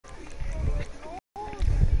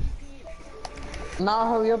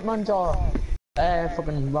Now hurry up, man, Joe.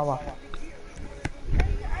 Fucking rubber.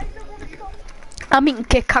 I'm eating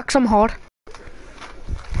Kit Kats, I'm hard.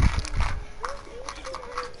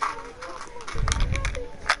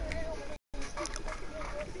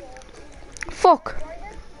 Fuck.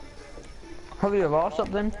 Hurry up, or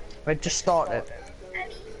something. Right, just start it.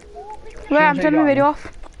 Right, I'm turning my video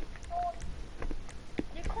off.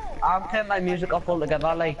 I've turned my music off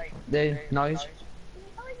altogether, like the noise.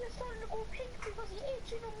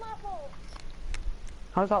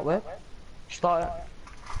 How's that work? Start it.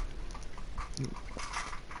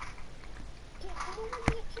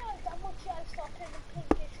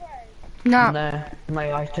 Nah. Nah,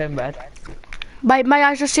 my eyes turn red. My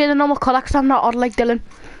eyes just say the normal colour because I'm not odd like Dylan.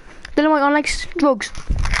 Dylan went on like drugs.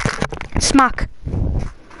 Smack.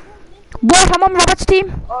 What? I'm on Robert's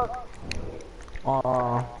team.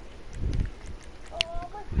 Oh.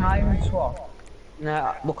 Can I even swap?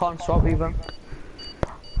 Nah, we can't swap either.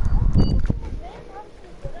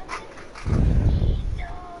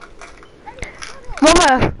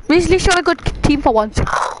 Mama, we at least showed a good team for once.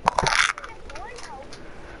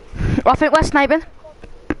 I think we're sniping.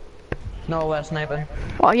 No, we're sniping.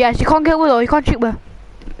 Oh yes, you can't get with or you can't shoot with.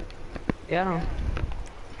 Yeah, no.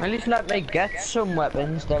 At least let me get some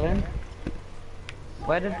weapons, Dylan.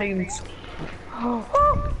 Where did things?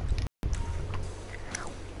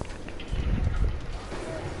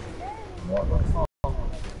 What the fuck?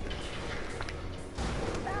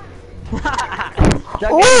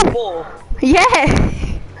 Oh! Yeah!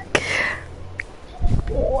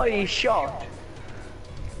 What a shot!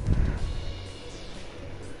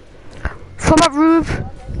 From a roof.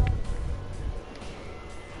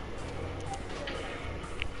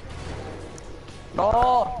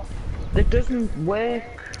 Oh! It doesn't work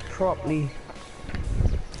properly.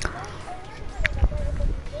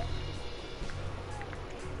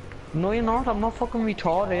 No, you're not. I'm not fucking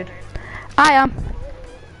retarded. I am.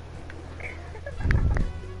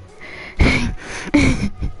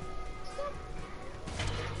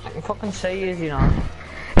 I can fucking say is, you know.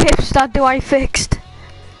 Hipster do I fixed.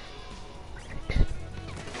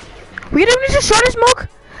 We don't need to shot his mug.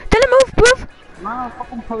 Dylan, move. Man,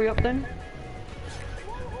 fucking hurry up then.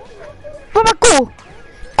 Robert, go.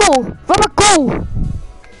 Robert, go.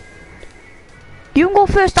 You can go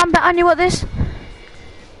first. I'm better than you at this.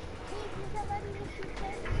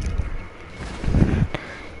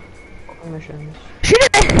 Missions. Shoot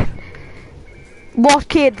it then. What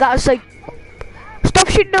kid? That's like. Stop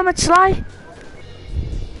shooting them at Sly.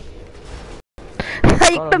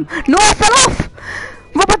 Like them. No, I fell off.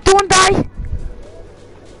 Robert, don't die.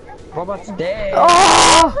 Robert's dead.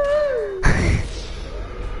 Oh.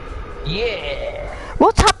 Yeah.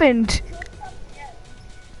 What's happened?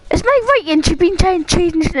 Is my writing should been changed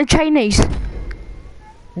into Chinese?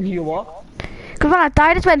 You what? Because when I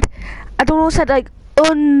died, it went. I don't know. It said like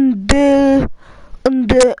under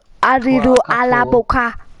arido a la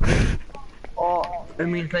boca. Oh, it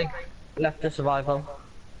means like left the survival.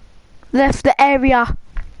 Left the area.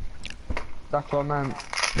 That's what I meant.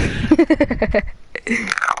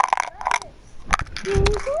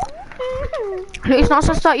 It's not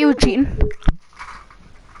supposed to start you cheating.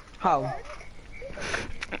 How?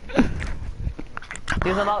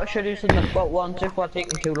 There's a lot of shitties in the foot once if we're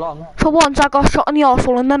taking too long. For once, I got shot in the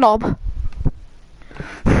arsehole and the knob.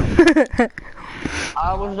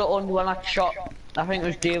 I was the only one that shot. I think it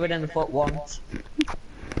was David in the foot once.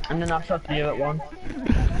 And then I shot David once.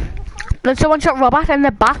 Then someone shot Robert in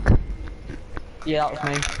the back. Yeah, that was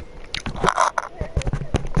me.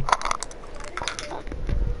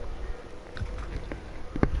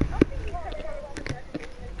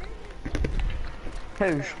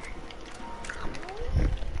 Who's?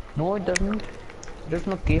 No, it doesn't. It doesn't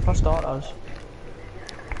look gay for starters.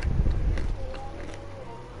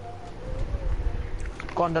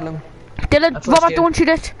 Go on, Dylan. Dylan, Robert, don't shoot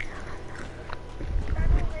it.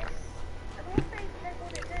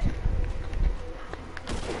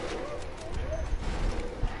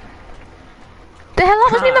 The hell, that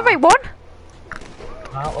wasn't the right one.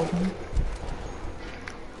 Open.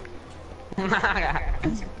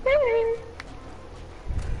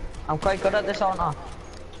 I'm quite good at this, aren't I?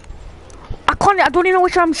 I don't even know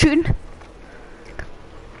which one I'm shooting.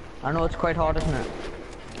 I know it's quite hard, isn't it?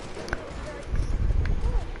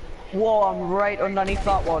 Whoa, I'm right underneath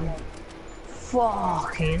that one.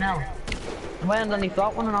 Fucking hell. Am I underneath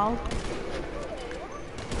that one and all?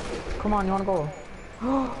 Come on, you wanna go?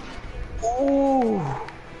 Oh!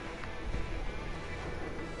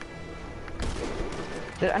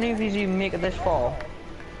 Did any of you even make it this far?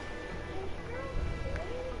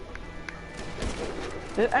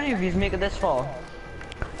 Did any of you make it this far?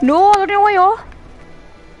 No, I don't know where you are.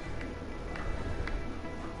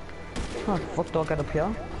 How the fuck do I get up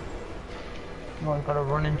here? Oh, I gotta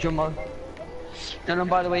run and jump up. Dylan,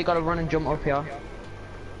 by the way, you gotta run and jump up here.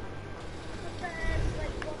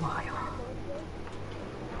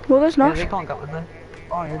 Well, there's not. Yeah, they can't get in there.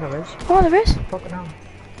 Oh, yeah, there is. Oh, there is. Fucking hell.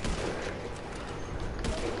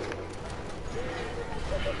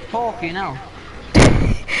 Fucking hell.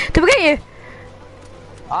 Did we get you?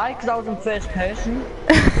 Aye, because I was in first person.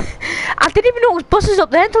 I didn't even know it was buses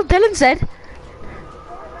up there until Dylan said.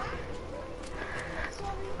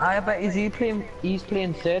 I bet he's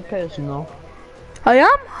playing third person though. I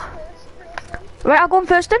am? Right, I'll go on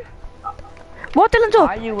first then. What, Dylan's up?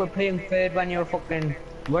 Aye, you were playing third when you were fucking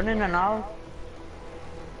running and all.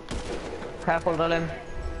 Careful, Dylan.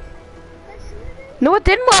 No, it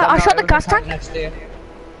didn't. I shot the gas tank. Next day.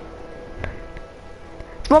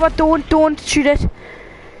 Robert, don't shoot it.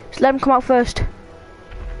 Just let him come out first.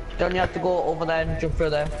 Don't you have to go over there and jump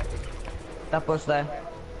through there? That bus there.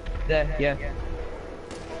 There, yeah.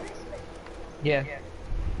 Yeah.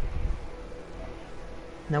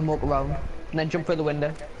 Then walk around. And then jump through the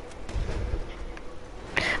window.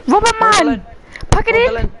 Robert, man! Pack it in!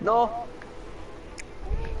 Dylan. No!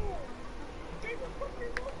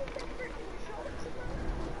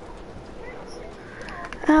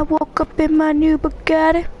 I woke up in my new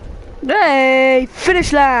Bugatti. Hey,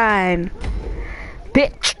 finish line!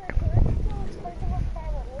 Bitch!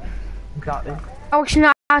 Exactly. Oh, actually,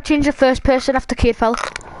 no, I changed the first person after Kate fell.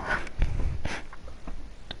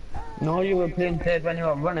 No, you were playing third when you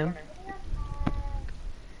were running.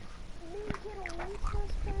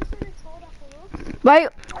 Right.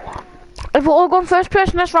 If we're all going first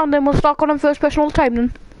person this round, then we'll start going first person all the time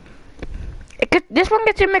then. This one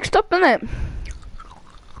gets you mixed up, doesn't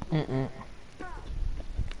it?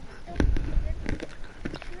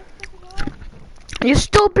 You're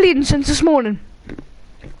still bleeding since this morning.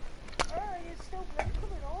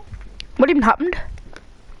 What even happened?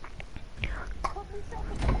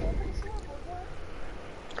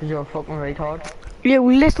 Cause you're a fucking retard. You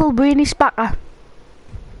little brainy spacker.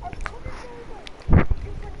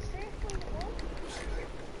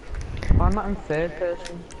 I'm not in third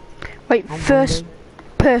person. Right, first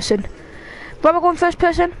person. Where am I going first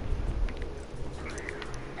person?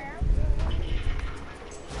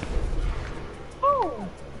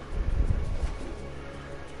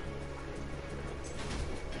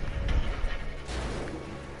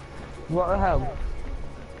 What the hell?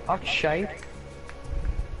 That's shite.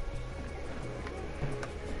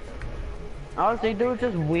 All they do is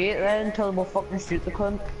just wait there until we fucking shoot the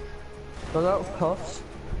cunt. They're out of cuffs.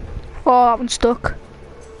 Oh, that one's stuck.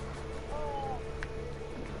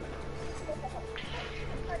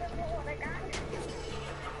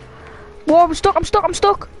 Whoa, I'm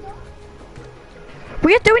stuck. What are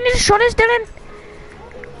you doing? You just shot us, Dylan.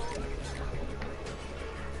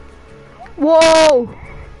 Whoa.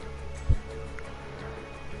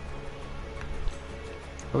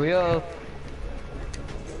 Hurry up.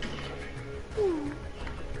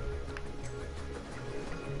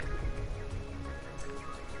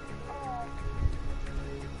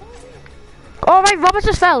 Oh right, Robert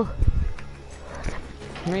just fell.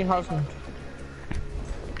 Me hasn't.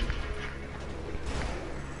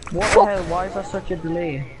 What Fuck. the hell? Why is there such a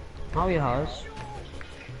delay? Now he has.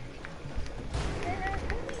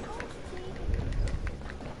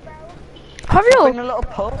 Have you? In a little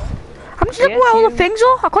puff. I'm just looking where all the things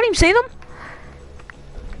are. I can't even see them.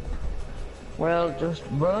 Well, just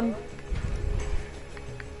run.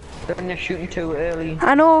 Then you're shooting too early.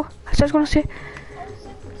 I know. That's what I was gonna say.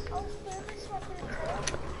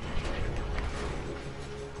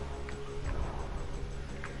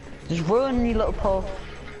 Just run, you little puff.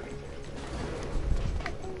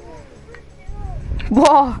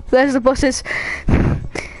 Whoa, there's the buses.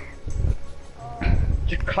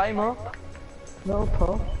 Just climb up. Little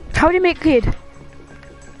puff. How do you make kid?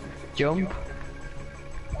 Jump.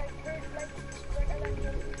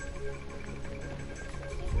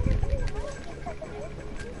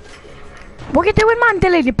 What are you doing, man,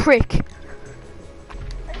 Dylan, you prick?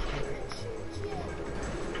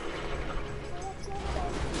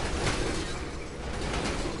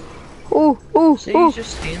 See, he's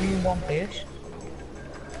just standing in one place.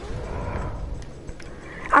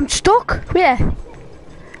 I'm stuck. Where?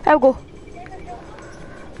 There we go.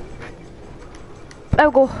 There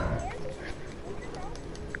we go.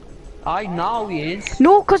 I know he is.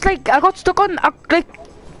 No, cause like I got stuck on. I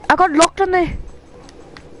got locked on there.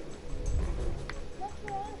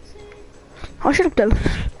 I should have done.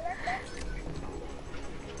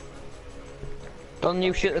 Don't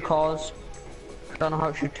you shoot the cars. Don't know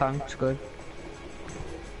how to shoot tanks, good.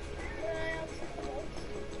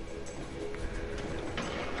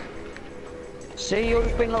 See, you're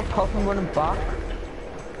just being like cock and running back.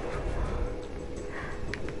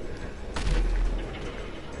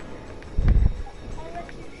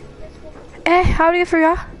 How do you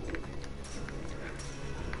figure?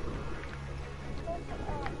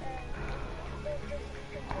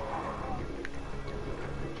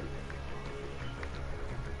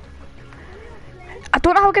 I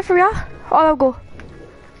don't know how to get through here. Oh, I'll go.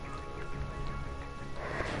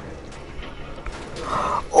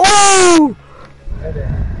 Oh!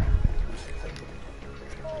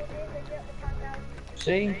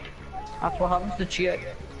 See? That's what happens to cheaters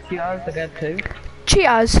to get too.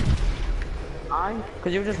 Cheers. Aye,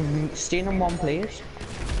 because you're just staying in one place.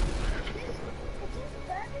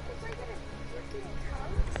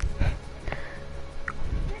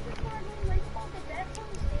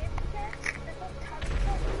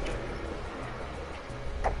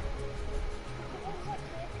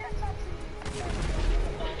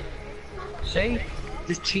 See?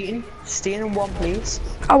 Just cheating, staying in one place.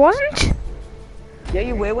 I wasn't. Yeah,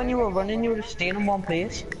 you were when you were running, you were just staying in one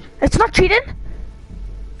place. It's not cheating.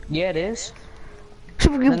 Yeah, it is.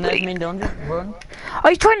 So And that's mean don't just run. Are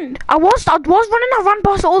you trying? I was running. I ran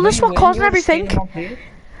past all this one causing everything.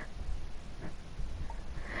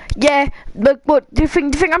 Yeah, but do you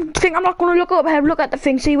think I'm not gonna look up here, look at the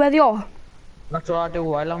thing, see where they are? That's what I do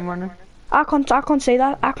while I'm running. I can't say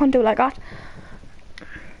that. I can't do it like that.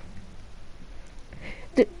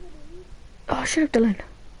 Oh, shut up, Dylan.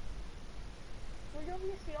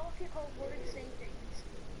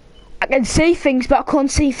 I can see things, but I can't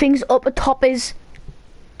see things up the top is.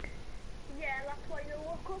 Yeah, that's why you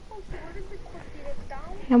walk up on the because you look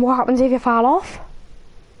down. And what happens if you fall off?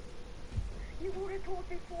 You would have thought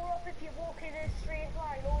before off if you walk in a straight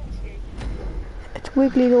line, won't you? It's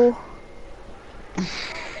wiggly though.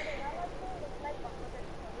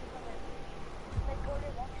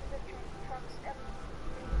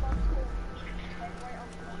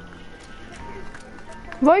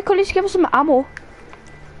 Roy, could you just give us some ammo?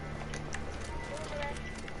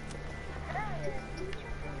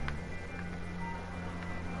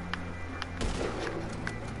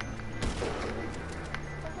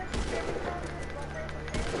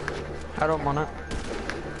 I don't want it.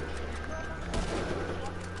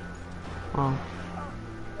 Oh.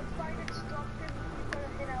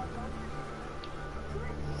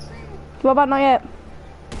 What about not yet?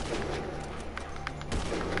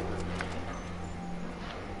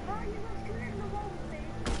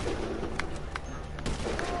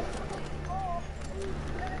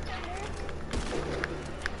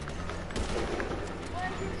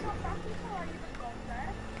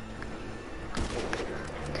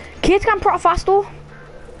 Kids can pretty fast though.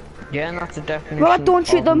 Yeah, and that's a definition. Robert, don't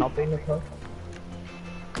shoot them. Not being a pro.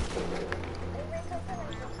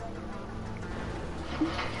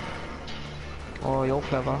 Oh, you're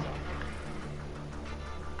clever.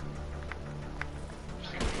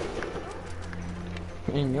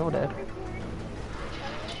 And you're dead.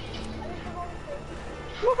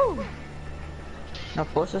 Woohoo! Now,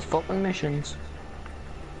 of course, there's fucking missions.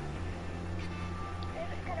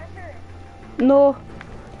 No.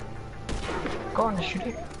 Go on, shoot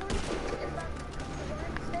it.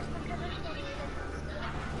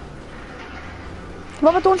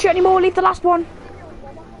 Robert, don't shoot anymore, leave the last one.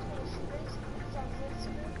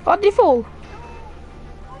 Oh, did he fall?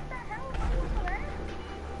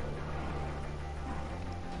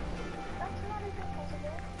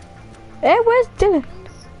 Eh, where's Dylan?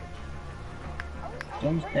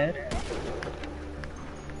 One's dead.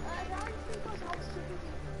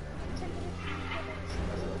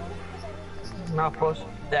 No, of course,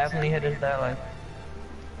 definitely hit us there, like.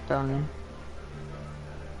 Telling you.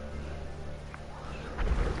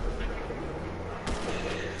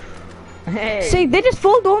 Hey! See, they just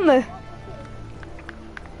fall, don't they?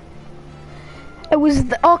 It was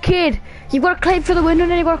the arcade. You've got to climb through the window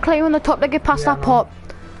and then you've got to climb on the top to get past that pop.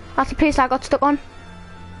 That's the place I got stuck on.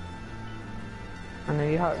 I know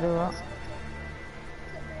you had to do that.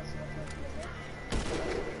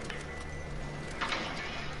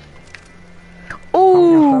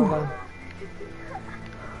 Oh!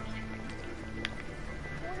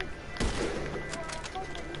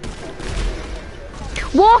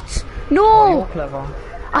 What? No! Oh, you're clever.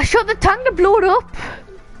 I shot the tank to blow it up.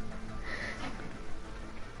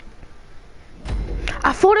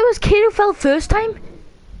 I thought it was Kid who fell first time.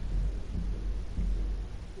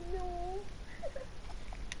 No.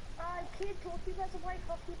 Kid thought you was a white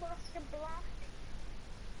hockey mask and black.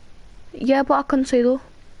 Yeah, but I couldn't see though.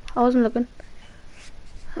 I wasn't looking.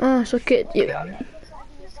 Oh, so Kid, yeah.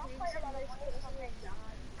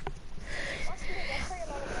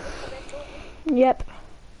 Yep.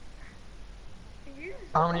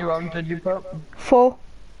 How many rounds did you put? 4.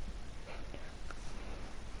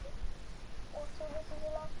 Oh, so this is the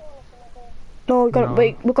last one or something? No,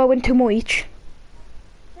 No. we're going 2 more each.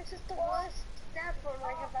 This is the worst death run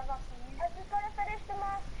I have ever seen. I just gotta finish the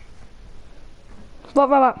match. What?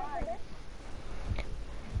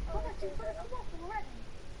 Oh, that's just gonna come off already.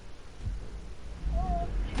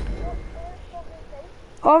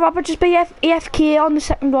 Oh, Robert, just be AFK on the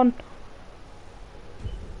second one.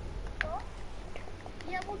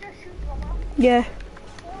 Yeah, we'll just shoot Robert. Yeah.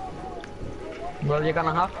 Well, you're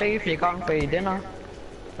gonna have to if you can't for your dinner.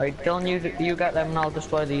 Right, Dylan, you get them and I'll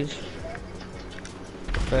destroy these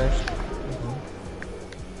first.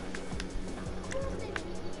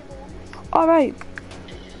 Alright.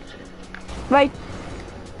 Right.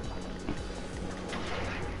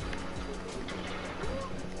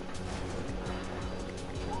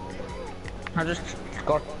 I just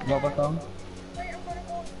got Robert on. Wait, I'm gonna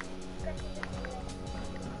go.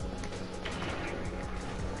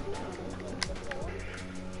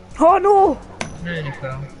 Oh no! Really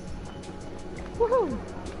fell. Woohoo!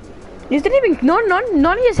 You didn't even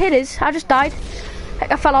none of his hitters. I just died.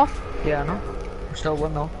 Like I fell off. Yeah, no. Still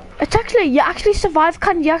win though. It's actually you actually survive.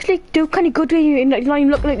 Can you actually do kind of good when you're not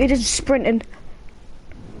even looking like you're just sprinting?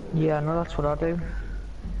 Yeah, no, that's what I do.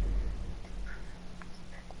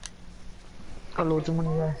 Got loads of money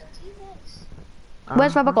there.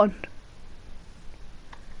 Where's Robert gone?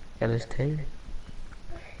 Get his tea.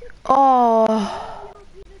 Oh.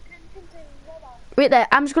 Wait there.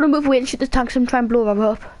 I'm just gonna move away and shoot the tanks and try and blow Robert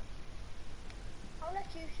up. I'll let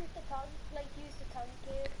you shoot the tank, like use the tank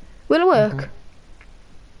here. Will it work?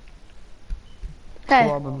 Hey.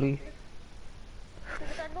 Probably.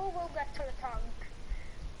 Because I know we'll get to the tank.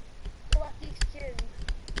 Or at least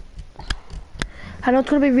you. I know it's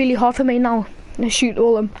gonna be really hard for me now to shoot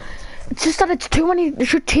all of them. It's just that it's too many. They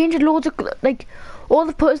should change it loads of like all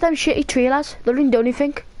the put is them shitty trailers. They don't even do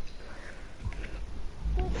anything.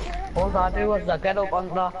 All I do is I get up on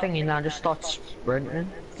that thing and I just start sprinting.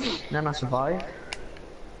 Then I survive.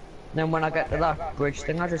 Then when I get to that bridge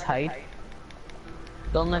thing, I just hide.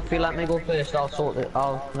 Don't if you let me go first, I'll sort it.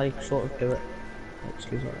 I'll like sort of do it.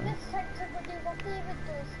 Excuse me. This sector will do what David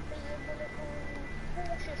does, the little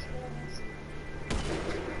cautious ones.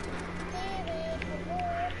 David,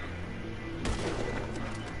 hello.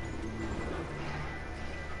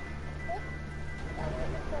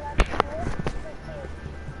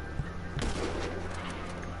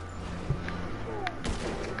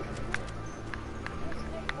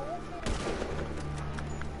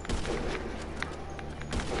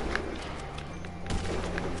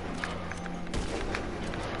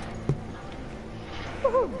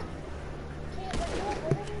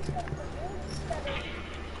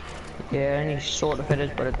 Yeah, and he sort of hit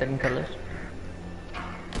us, but it didn't kill us.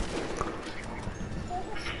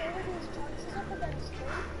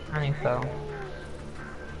 And he fell.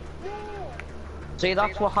 See,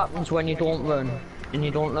 that's what happens when you don't run and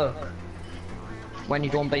you don't look. When you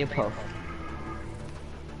don't be a puff.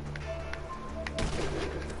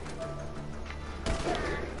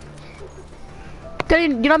 You're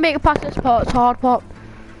not making past this part. It's a hard part.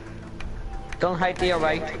 Don't hide to your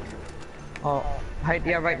right. Oh, hide to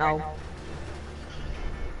your right now.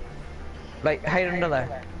 Like, hide under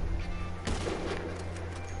there.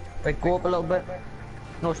 Like, go up a little bit.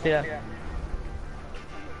 No, stay there.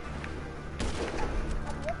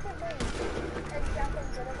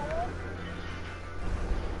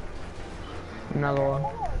 Another one.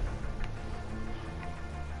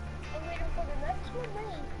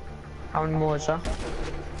 How many more is there?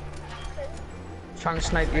 Trying to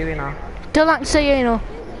snipe you, you know. Don't like to see you, you know.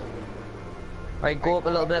 Right, go up a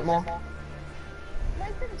little bit more.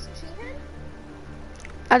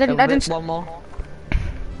 I didn't. One more.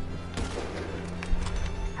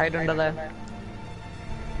 Hide under there.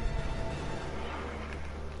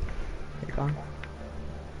 You gone?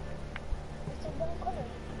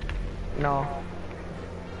 No.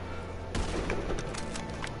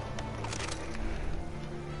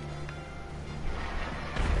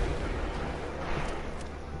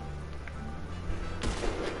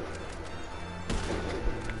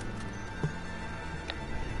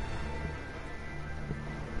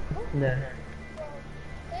 There.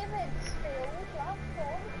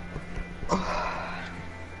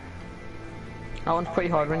 That one's pretty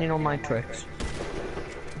hard when you know my tricks.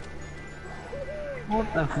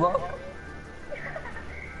 What the fuck?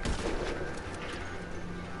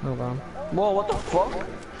 Hold on. Whoa, what the fuck?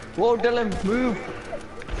 Whoa, Dylan, move!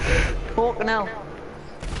 Fucking hell.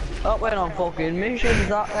 That went on fucking missions,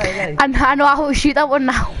 that way. And I know how to shoot that one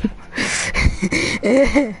now.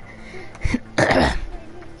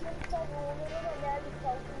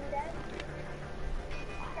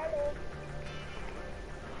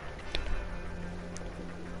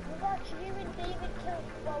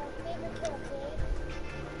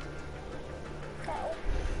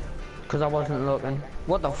 Because I wasn't looking.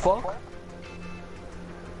 What the fuck?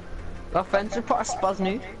 That fence is put a spaz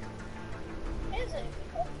nude. Is it?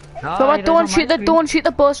 Robert, don't shoot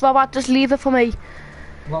the bus, Robert, just leave it for me.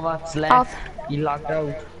 Robert's left. He lagged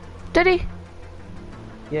out. Did he?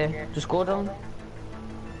 Yeah, just go down. No,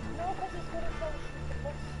 because he's gonna go shoot the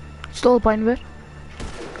bus. Still the point of it.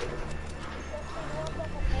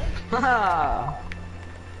 Haha!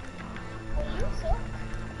 Well, you suck.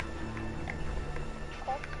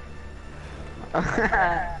 Oh,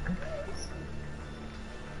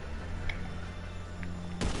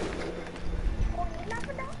 you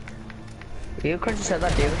laughing now? You could have said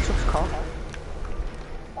that David sucks cock.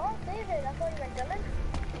 Oh, David, I thought you meant Dylan.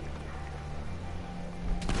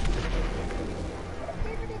 Is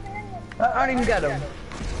David even in this? I don't even get him.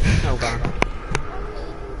 No, God.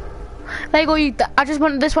 There you go, I just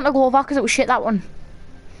wanted this one to go over because it was shit, that one.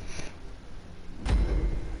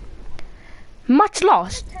 Match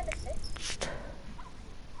lost. 10 assists.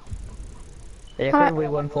 Yeah, because we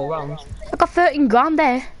won 4 rounds. I got 13 grand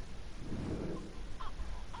there.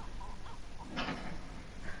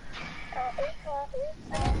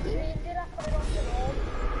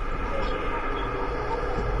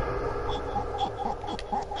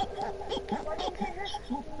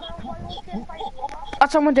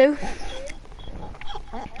 What's someone do?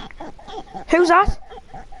 Who's that?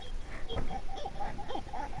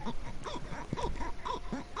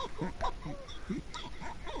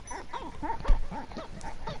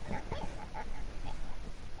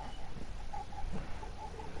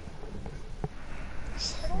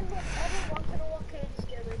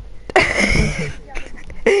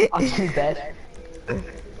 I'm too bad.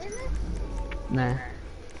 Nah.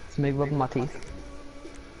 It's me rubbing my teeth.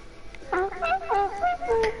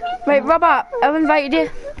 Right, Robert, I've invited you.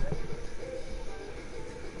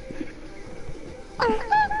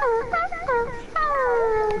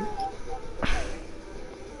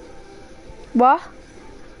 What?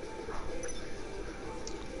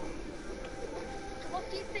 What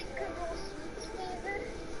do you think of those sweets, David?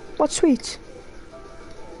 What sweets?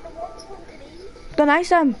 The ones from today? They're nice,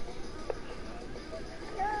 them.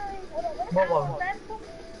 What one? I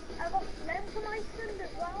got them from Iceland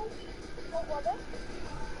as well. What were they?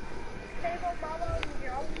 They were Mama and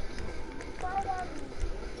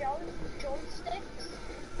joysticks.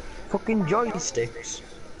 Fucking joysticks.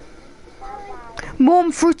 Wow,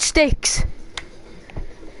 Mum fruit sticks.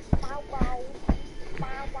 wow, wow,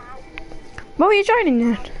 wow, wow. What were you joining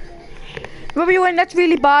then? What were you in? That's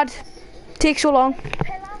really bad. Takes so long.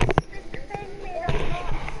 Plastic thing made of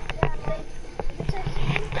like you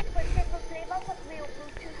take but different flavors of real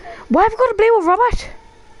fruit juices. Why have you got to play with Robert?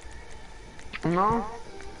 No.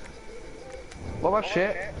 What about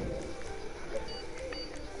shit?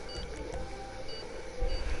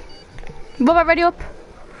 Robert, ready up.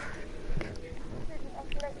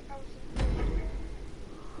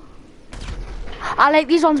 I like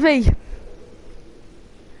these ones, me.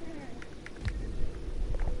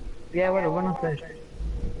 Yeah, well, we're not finished.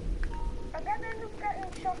 I'm gonna end up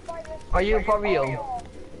getting shot by this. Are you for real?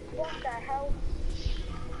 What the hell?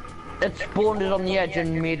 It spawned it on the edge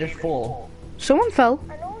and made us fall. Someone fell.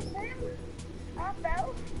 I know Sam. I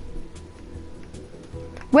fell.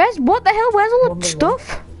 What the hell? Where's all the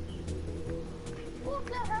stuff? What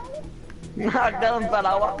the hell? Nah, Dylan fell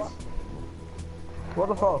out. What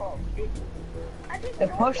the fuck? I didn't It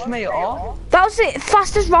know pushed me off. That was the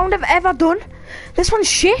fastest round I've ever done. This one's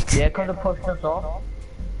shit. Yeah, because it pushed us off.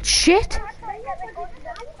 Shit. I thought you were going to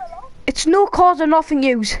die, fella. It's no cause or nothing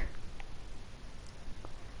use.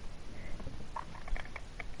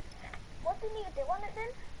 What do you need to do on it then?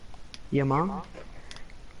 Yeah, man.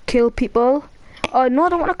 Kill people. Oh no, I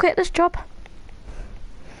don't want to quit this job.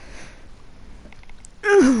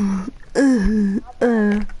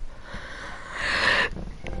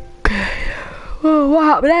 Oh, what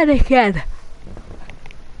happened then again?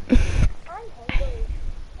 I'm hungry.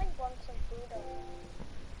 I want some food.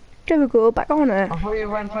 There we go, back on it. I thought you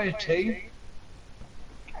went for your tea.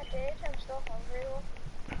 I did. I'm still hungry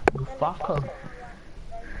though. Fucker.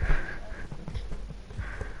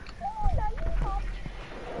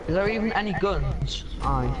 Is there even any guns?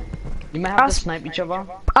 Aye. You may have to snipe each other.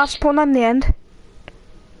 I'll spawn on the end.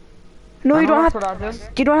 No, you don't have.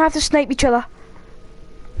 You don't have to snipe each other.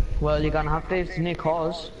 Well, you're gonna have to if you need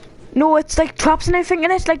cars. No, it's like traps and everything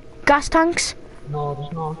in it. It's like gas tanks. No,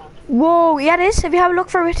 there's not. Whoa, yeah, it is. Have you had a look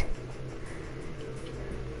for it?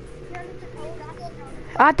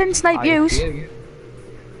 I didn't snipe yous. Yeah,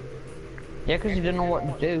 because you didn't know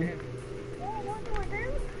what to do.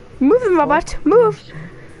 Move them, Robert. Move.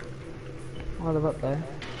 What about there?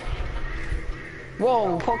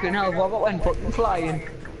 Whoa, fucking hell, Robert went fucking flying.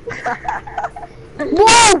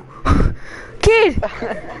 Whoa! Kid!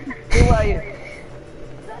 Who are you?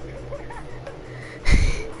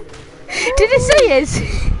 Did you see it?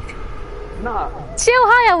 No. See how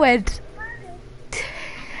high I went?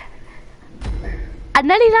 I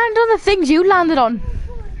nearly landed on the things you landed on.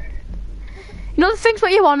 You know the things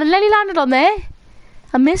what you on, and nearly landed on there?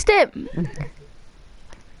 I missed it.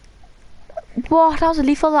 What? That was a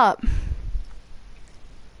lethal that.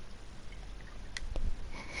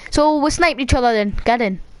 So we sniped each other then. Get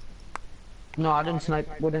in. No, I didn't snipe.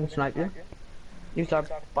 We didn't snipe you. You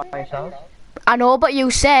started by yourself. I know, but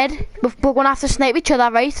you said we're gonna have to snipe each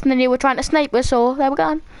other, right? And then you were trying to snipe us, so there we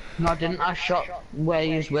go. No, I didn't. I shot where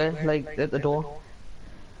you were, like at the door.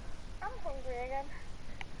 I'm hungry again.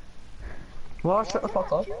 Well, shut the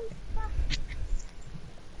fuck up.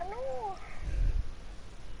 I know.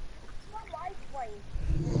 It's not my fault.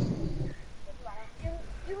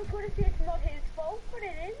 You were gonna say it's not his fault, but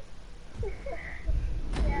it is.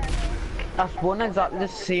 Yeah, I know. That's one exactly the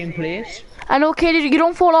same place. I know, kid. You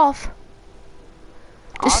don't fall off.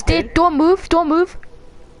 Just stay. Don't move. Don't move.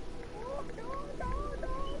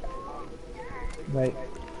 Right.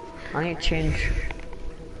 I need to change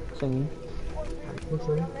singing.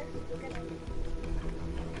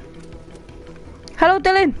 Hello,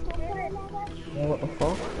 Dylan. Yeah, what the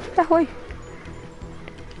fuck? That way.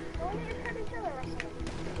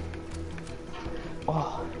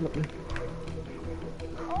 Oh, look.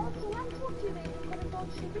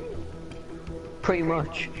 Pretty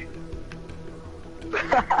much.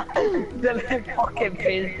 Dylan fucking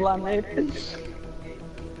face planted.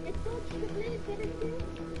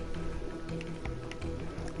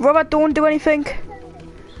 Robert, don't do anything.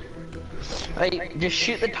 Right, just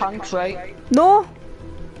shoot the tanks, right? No.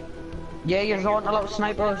 Yeah, you're not allowed to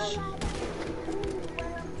snipe us.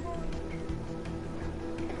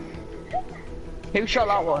 Who shot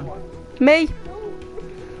that one? Me.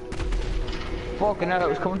 Fucking hell, it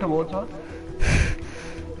was coming towards us.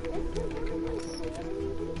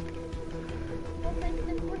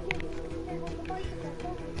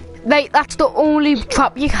 Right, that's the only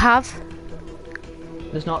trap you have.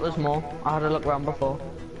 There's not, there's more. I had a look around before.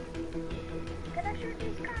 Can I shoot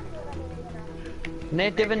these cans? No,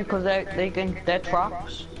 Divin, because they're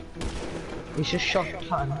traps. He's just shot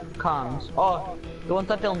cans. Oh, the ones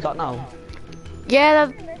that Dylan's at now.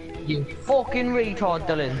 Yeah, You fucking retard,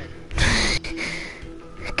 Dylan.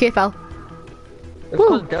 okay, fell. It's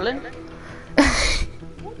called Dylan.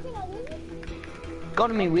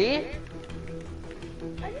 Got me way.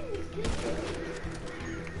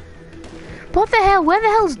 What the hell? Where the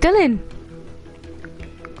hell's Dylan?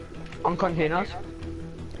 On containers.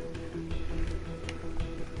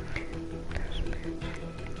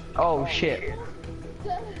 Oh shit.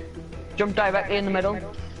 Jump directly in the middle.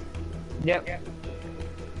 Yep.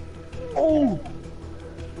 Oh!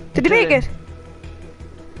 Did you make it?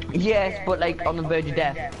 Yes, but like on the verge of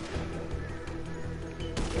death.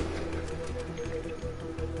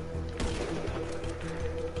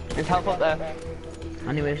 There's help up there.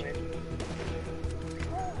 Anyways.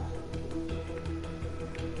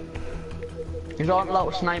 He's not allowed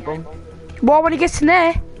to snipe him. What when he gets in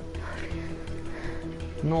there?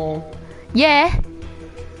 No. Yeah.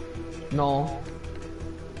 No.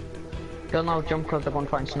 Don't now jump because they're gonna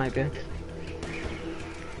try and snipe you.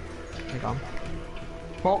 There you go.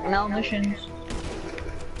 Smoke now missions.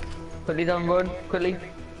 Quickly down run, quickly.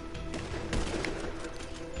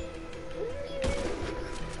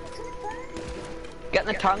 Get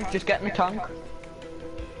in the tank, just get in the tank.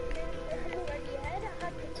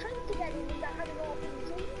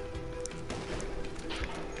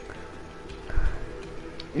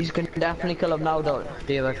 You can definitely kill him now though,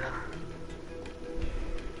 David.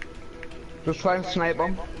 Just try and snipe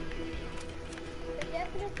him.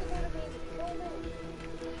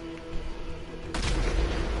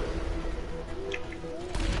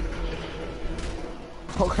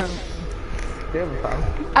 Fucking David,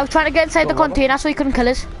 pal. I was trying to get inside the container so he couldn't kill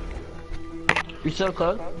us. You still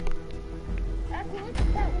could?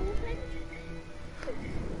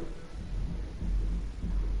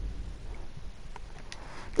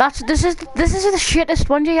 This is the shittest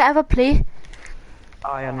one you ever play.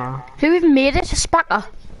 Oh yeah, no. Who even made it? A spacker.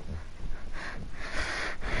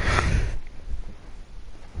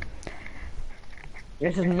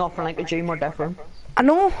 This is nothing like a G-mod difference. I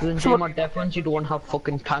know. In G-mod difference, you don't have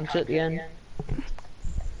fucking tanks at the end.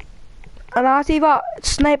 And that's either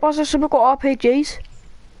snipers or something got RPGs.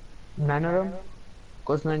 None of them.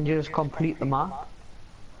 Because then you just complete the map.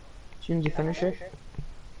 As soon as you finish it.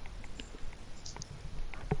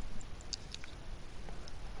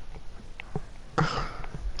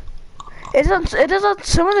 It is on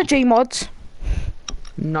some of the G mods.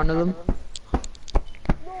 None of them. No,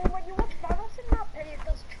 when you watch Thanos in that pit,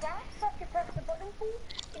 there's traps that you press the button for.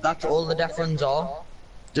 And That's you all the just difference are.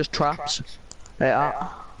 Just traps. They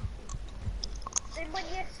are. Then when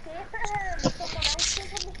you escape it, someone else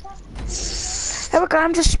is on the trap. Here we go,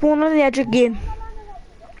 I'm just spawning on the edge again.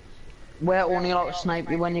 We're only allowed to snipe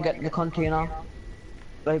you when you get to the container.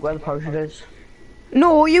 Like where the parachute is.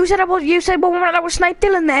 No, you said we weren't allowed to snipe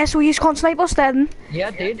Dylan there, so you can't snipe us then. Yeah,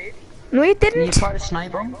 I did. No, you You didn't. tried to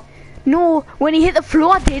snipe him. No, when he hit the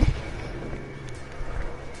floor, I did.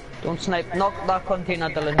 Don't snipe. Knock that container,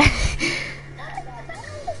 Dylan.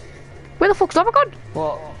 Where the fuck's Lava gone?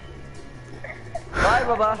 What? Bye,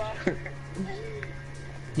 Baba.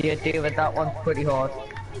 Yeah, David, that one's pretty hard.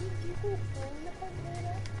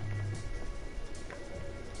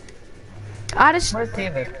 I just... Where's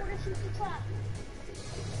David?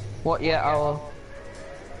 What? Yeah, our.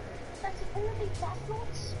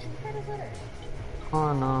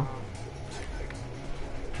 Oh no.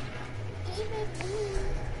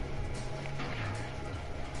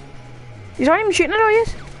 He's not even shooting at all,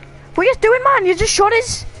 yes? What are you doing, man? You just shot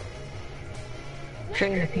us.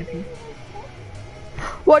 Shooting the people.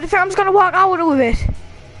 What, do you think I'm just gonna walk out with it?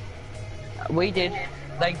 We did.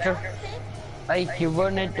 Like, just. Like, you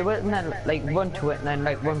run into it and then, like, run to it and then,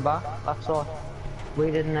 like, run back. That's all. We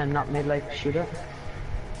didn't and not made, like, shoot it.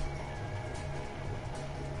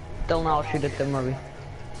 Still now shoot it, don't worry.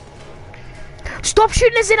 Stop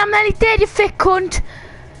shooting us in, I'm nearly dead, you fake cunt.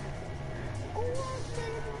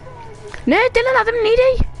 No, Dylan, I didn't need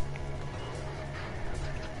it.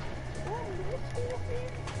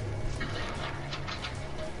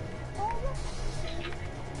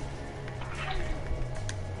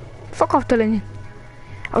 Fuck off, Dylan.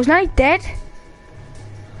 I was nearly dead.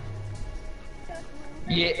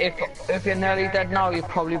 Yeah, if you're nearly dead now, you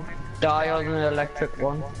probably die on an electric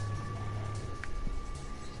one.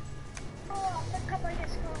 Oh, I think I might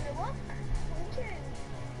just screw you up. Thank you.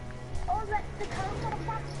 Oh, the cars are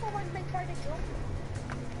fast for when they try to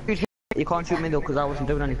jump. You can't shoot me though, because I wasn't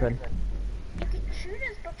doing anything. You can shoot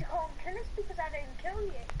us, but you can't kill us because I didn't kill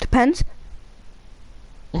you. Depends.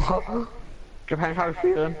 Depends how you're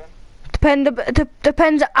feeling.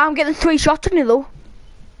 Depends. I'm getting 3 shots on you though.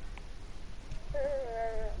 I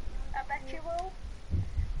bet you will.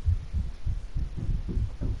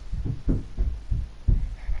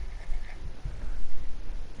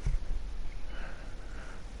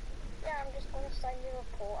 Yeah, I'm just gonna send you a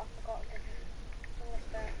report. I forgot to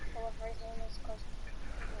list it for whatever reason is because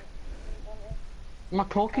My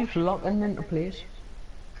toe keeps locking into place.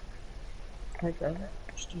 Like that.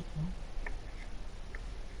 Just do that.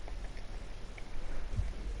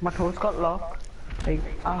 My toes got locked. Like,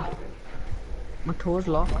 my toes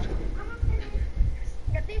locked.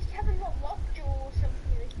 at least having not locked you or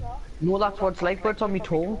something like that. No, that's what it's like, but it's on my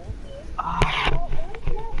toe.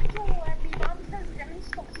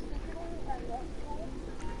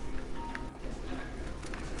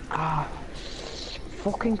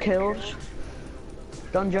 Fucking kills.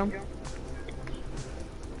 Don't jump.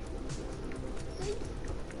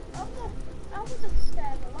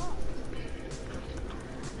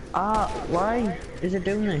 Why is it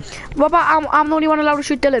doing this? What about I'm the only one allowed to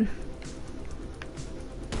shoot Dylan?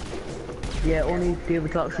 Yeah, only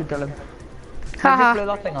David allowed to shoot Dylan. Haha. Blow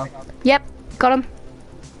that thing up. Yep, got him.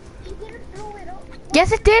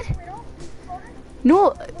 Yes, it did.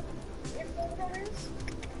 No.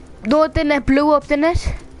 No, it didn't. It blew up, didn't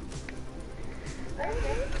it?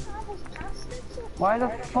 Why the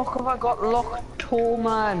fuck have I got locked toe,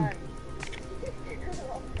 man?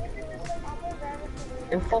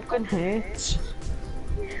 It fucking hurts.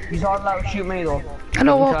 He's not allowed to shoot me though. I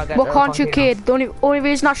know, what can't you, kid? The only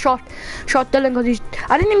reason I shot Dylan because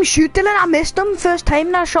I didn't even shoot Dylan, I missed him first time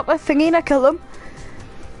and I shot the thingy and I killed him.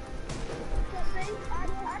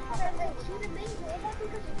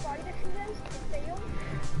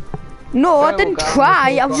 No, I didn't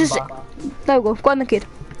try, I was just... There we go on the kid.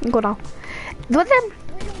 Go now. But then...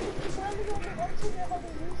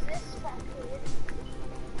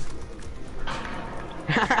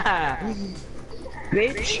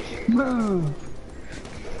 Bitch, move.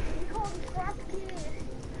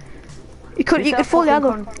 You could fall the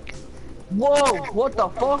other. Whoa, what the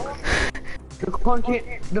fuck?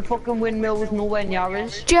 The fucking windmill was nowhere near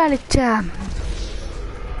us. Jelly jam.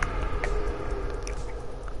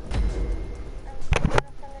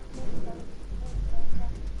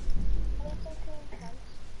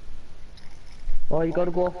 Oh, you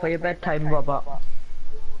gotta go for your bedtime, Robert.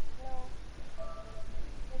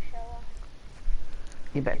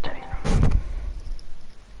 Your bedtime.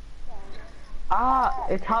 Ah,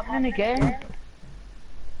 it's happening again.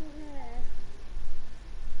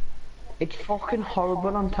 It's fucking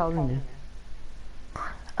horrible, I'm telling you.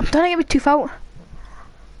 I'm trying to get my tooth out.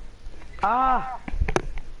 Ah!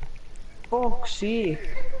 Fuck's sake.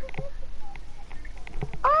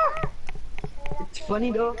 Ah! It's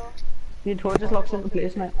funny though. The door just locks into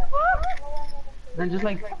place now. And just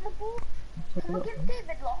like... Look at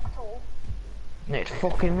David Lockton. It's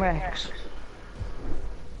fucking Rex.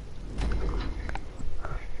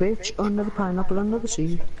 Bitch under the pineapple under the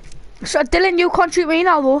sea. So Dylan, you can't shoot me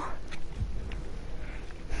now though.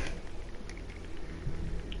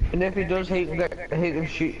 And if he does, he can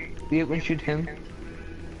shoot. You can shoot him.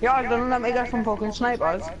 Yeah, don't let me get some fucking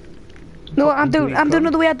snipers. No, I'm doing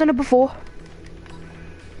it the way I've done it before.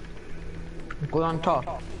 Go on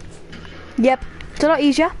top. Yep, it's a lot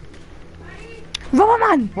easier. Rubber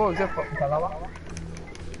man! Whoa, is that fucking fella?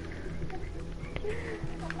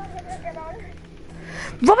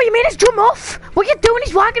 Robert, you made us jump off! What are you doing?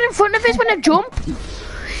 He's walking in front of us when I jump!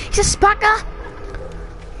 He's a spacker!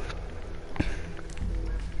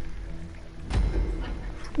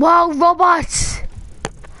 Wow, Robert!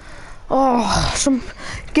 Oh,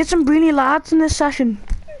 get some brainy lads in this session.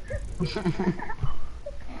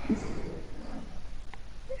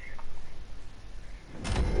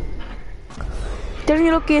 Doesn't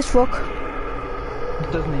he look gay as fuck?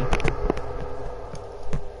 Doesn't he?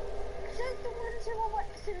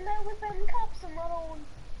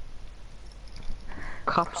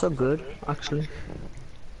 Cops are good, actually.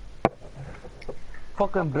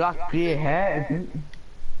 Fucking black grey hair, isn't it?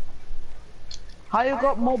 How you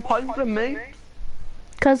got more points than me?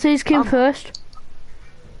 Cause he's came first.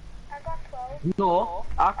 I got 12. No,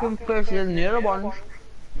 I came first in the other ones.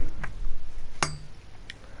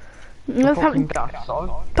 No, Fucking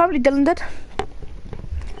probably Dylan did.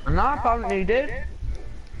 And I apparently did.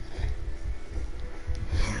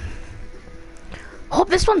 Hope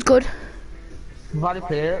this one's good. We've already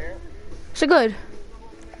played it. Is it good?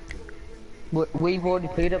 We've already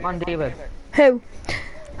played it, man, David. Who?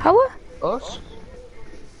 How? Us?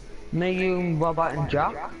 Me, you, Robert and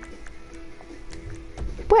Jack.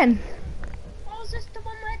 When? Oh, is this the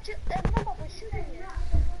one where Robert was shooting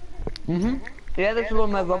you? Yeah, this is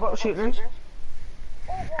one where Robert was shooting us.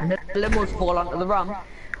 And the limos fall onto the ram.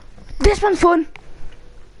 This one's fun.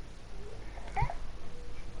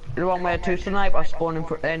 The one where two snipers spawn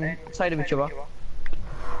inside of each other.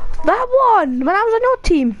 That one, when I was on your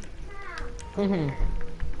team.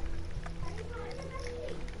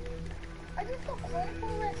 I just got called for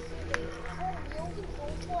SUV. Oh, you can call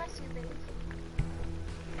for SUV.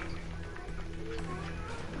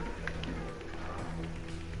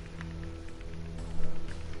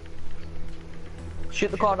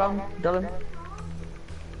 Shoot the car down, Dylan.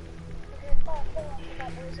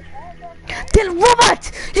 Dylan,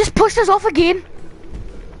 Robert! Just pushed us off again.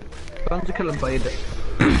 Going to kill him by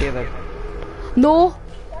David. No,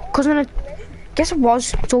 cause when I guess it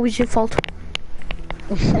was. It's always your fault.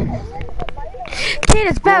 Kid,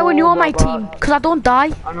 it's better when you're on my team, cause I don't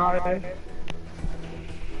die. I know.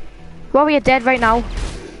 Well, you're dead right now.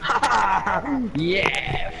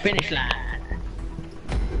 Yeah, finish line.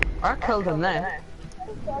 I killed him there.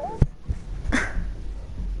 Oh,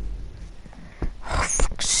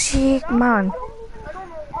 fuck's sake, man.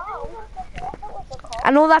 I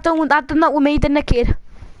know that done that with me, didn't it, kid?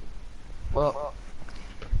 Well,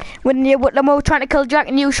 When we were trying to kill Jack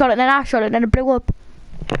and you shot it and then I shot it and then it blew up.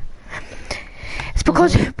 It's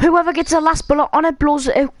because whoever gets the last bullet on it blows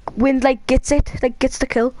it, wind like gets the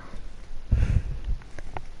kill.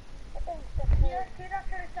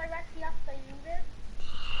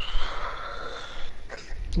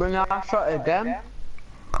 when I shot it again.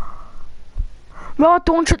 No,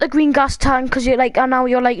 don't shoot the green gas tank because you're like, and now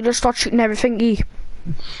you're like, to start shooting everything.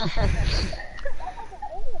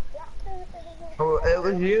 Oh, it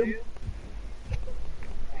was you.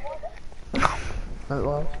 It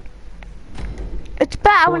was. It's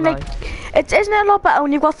better when like, isn't it a lot better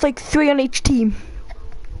when you've got like 3 on each team?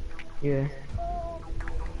 Yeah.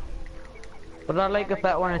 But I like it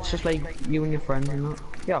better when it's just like you and your friends and that.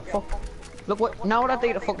 Yeah, fuck. Look what, now that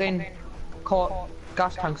they the fucking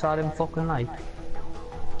gas tanks are in fucking light.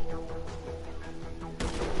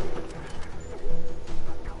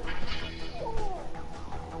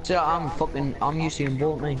 So I'm Usain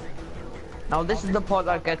Bolt, mate. Now this is the part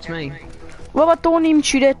that gets me. Robert, don't even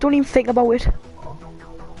shoot it, don't even think about it.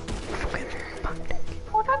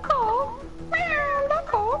 Oh, that car! Meow, that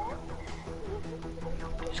car!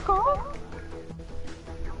 This car?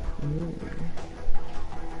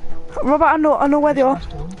 Robert, I know where they are.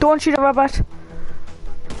 Don't shoot it, Robert.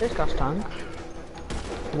 This gas tank.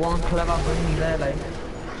 One clever bring me there, like.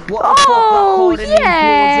 What the Oh, fuck, that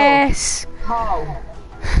yes! How?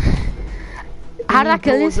 How did I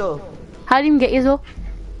kill this? Up. How did he even get you though?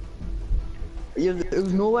 It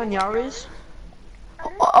was nowhere near us.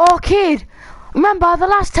 Oh, kid! Remember the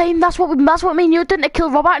last time? That's what me and you did to kill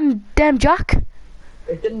Robert and Jack.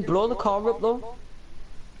 It didn't blow the car up though.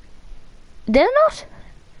 Did it not?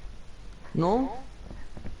 No.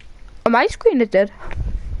 On my screen it did.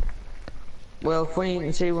 Well, funny you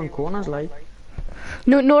can see when corners like.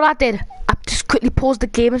 No, that did. I just quickly paused the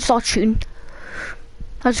game and started shooting.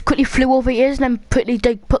 I just quickly flew over here and then quickly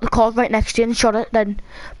put the car right next to you and shot it, then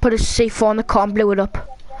put a C4 on the car and blew it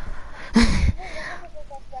up.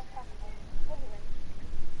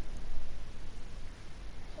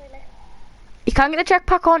 You can't get a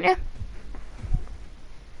jetpack, can't you?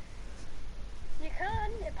 You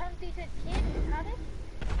can. Apparently the kid had it.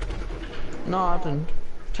 No, I didn't.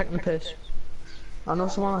 Taking the piss. I know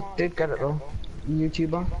someone that did get it though. A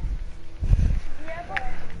YouTuber. Yeah, but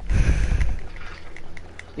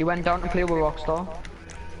He went down to play with Rockstar.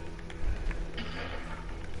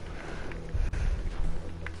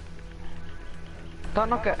 Don't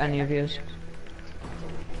not get any of yours.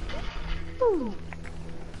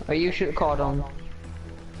 Oh, you shoot the car down.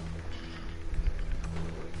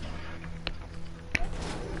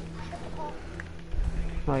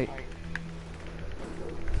 Right.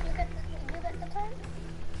 you get the time?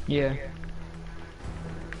 Yeah.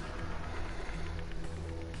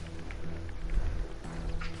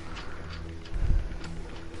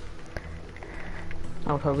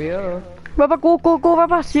 I'll hurry up. Robert, go,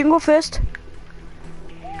 Robert. You can go first.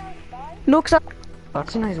 No, cause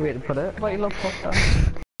That's a nice way to put it. But you love podcast.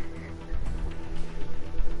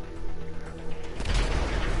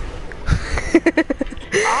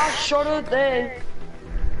 Ah, shot it there.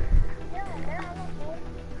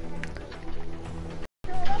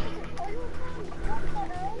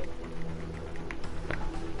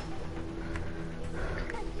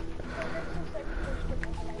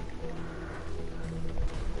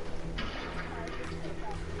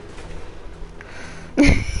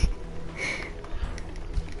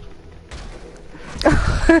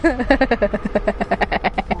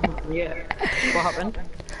 Yeah. What happened?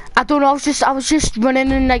 I don't know. I was just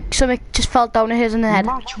running and like something just fell down and hit us in the head.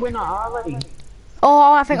 Match winner already.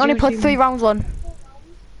 Oh, I think I only Did you put see 3 rounds on.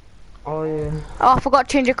 Oh yeah. Oh, I forgot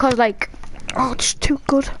to change it cause like, oh, it's too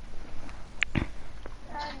good.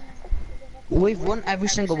 We've won every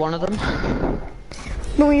single one of them.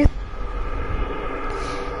 No, you.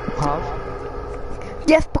 Have?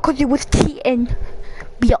 Yes, because you was cheating.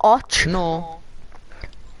 Be arch. No.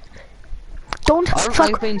 Don't I don't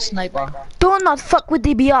fuck. like being sniper. Don't not fuck with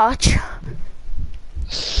the biatch.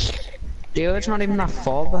 David's not even that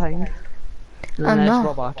far behind. And I there's know.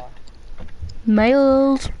 Robert.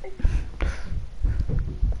 Miles.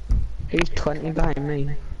 He's 20 behind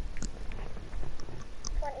me.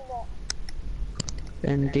 20 what?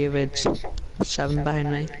 And David's 7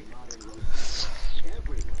 behind me.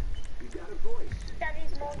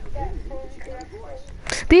 Daddy's mom gets phone.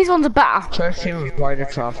 These ones are better. First team is right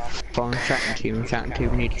across from second team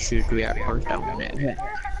need to shoot the reactors down there. Okay.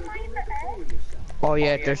 Oh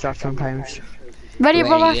yeah, it does that sometimes. Ready,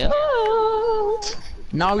 brother?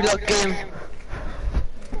 Now look him.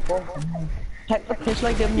 Take the piss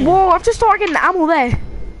like him. Whoa, I've just started getting the ammo there.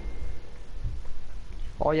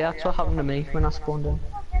 Oh yeah, that's what happened to me when I spawned in.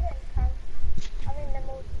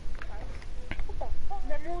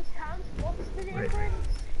 What's the difference?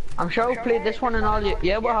 I'm sure we've played this one and all.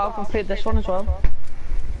 Yeah, we have. We've played this one as well.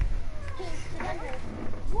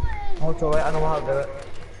 Oh, it's alright. I know how to do it.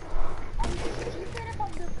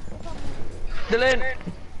 Dylan.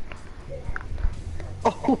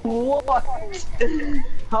 Oh, what?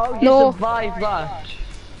 How you No. survive that?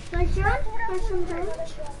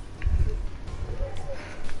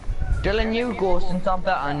 Dylan, you go since I'm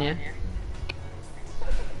better than you.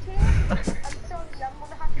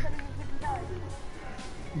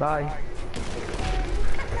 Bye.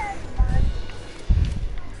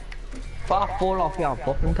 Fall off, yeah,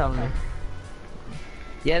 fucking tell me.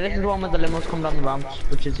 Yeah, this is the one where the limos come down the ramps,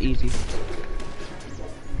 which is easy.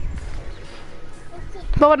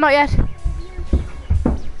 But not yet.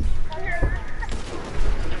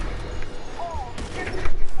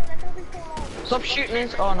 Stop shooting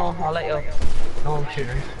this. Oh no, I'll let you. No, I'm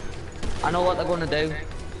shooting. I know what they're gonna do.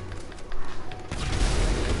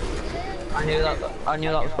 I knew that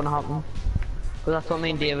was gonna happen. Because that's what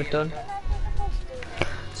me and David done.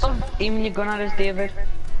 Stop aiming your gun at us, David.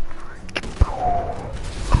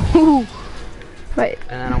 Right.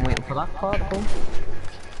 And then I'm waiting for that car to come.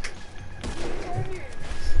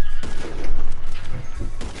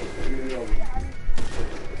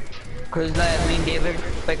 Cause me and David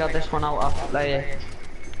figured this one out after, like,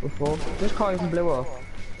 before. This car even blew up.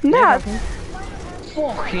 Nah.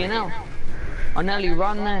 Fucking hell. I nearly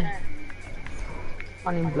ran there.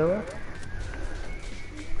 I didn't blow up.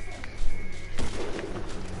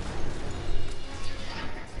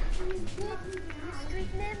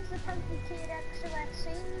 Street names are complicated, so let's see.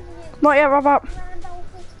 Not yet, Robert.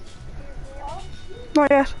 Not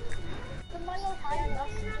yet. The mile high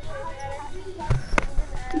enough.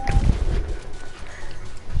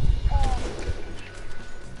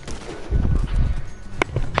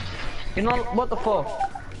 You know what the fuck?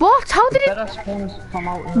 What? How did it? Better spawns come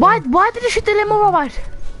out. Why did you shoot the limo, Robert?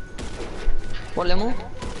 What limo?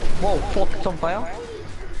 Whoa, fuck, it's on fire.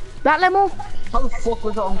 That limo? How the fuck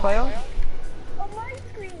was it on fire? On my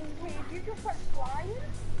screen, Kate, you just went flying.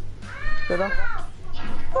 Did I?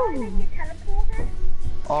 Oh, and then you teleported.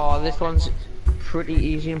 Oh, this one's pretty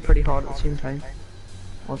easy and pretty hard at the same time.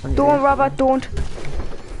 Don't, Robert, don't.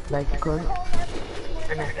 Like, good.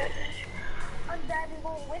 And then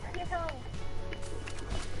go with your tongue.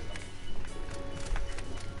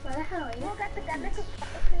 Where the hell are you? Look at the damage of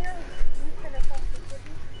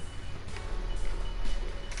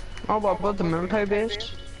Oh, what about the military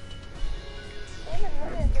base?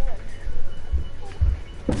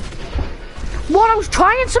 What? I was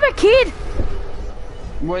trying something, kid.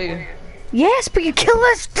 Were you? Yes, but you killed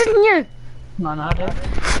us, didn't you? No, I did.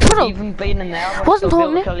 Shut up. Even being in there, Wasn't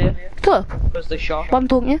talking to kill you. Shut up. Because they shot. What I'm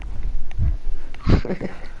talking to you.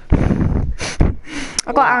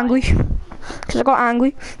 I got angry. Cause I got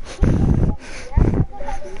angry.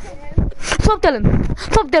 Stop, Dylan.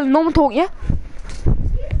 Stop, Dylan. No one talking to you.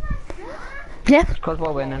 Yeah? Because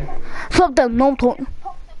we're winning. Stop, Dylan. No one talking.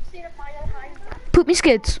 Poop me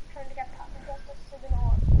skids.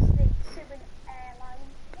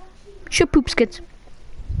 Should poop skids.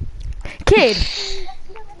 Kid.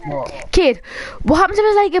 What? Kid, what happens if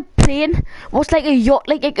it's like a plane? What's like a yacht,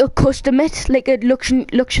 like a custom it, like a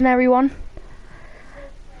luxury one?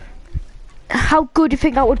 How good do you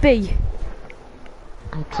think that would be?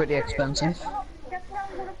 Pretty expensive.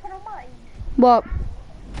 What?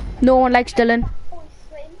 No one likes Dylan.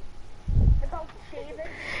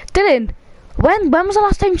 Dylan, when was the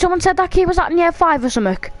last time someone said that kid was at in year 5 or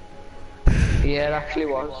something? Yeah, it actually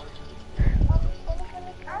was.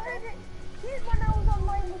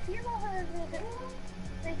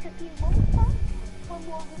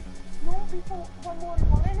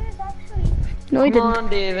 No, he Come didn't. on,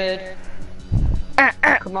 David.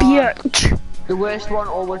 Come on. Bitch. The worst one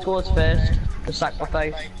always goes first. The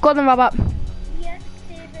sacrifice. Go on then, Robert. Yes,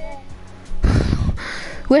 David.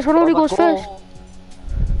 Where's one only Robert, goes go. first?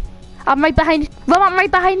 I'm right behind you. Robert, I'm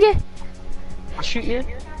right behind you. I'll shoot you.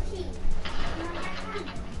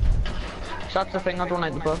 That's the thing, I don't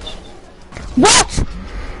like the bus. What?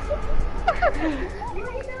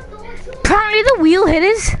 Apparently the wheel hit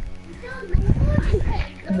us.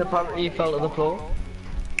 And apparently you fell to the floor.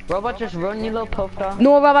 Robert, just run, you little puffer.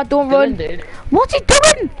 No, Robert, don't Dylan run. did. What's he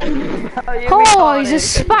doing? Oh, he's a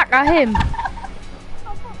smack at him.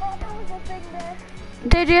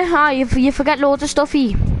 Did you? Ah, you forget loads of stuff,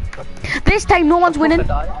 he. This time no one's winning.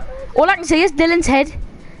 All I can say is Dylan's head.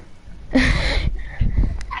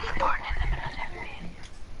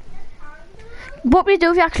 What would you do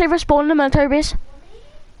if you actually respawn in the military base?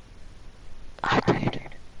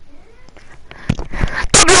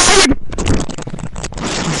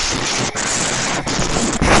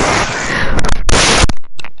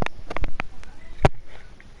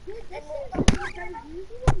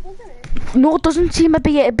 No, it doesn't seem to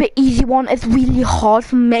be a bit easy one. It's really hard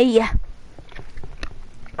for me.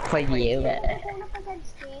 For you.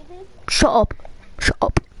 Shut up. Shut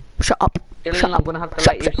up. Shut up. Dylan, I'm gonna have to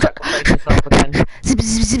let you sacrifice yourself again. Zip,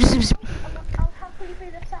 zip, zip, zip, zip.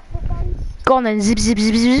 Go on then. Zip, zip,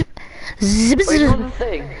 zip, zip. Zip, Wait, zip, one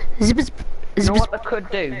thing. zip, zip, You know zip. what I could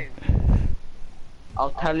do? I'll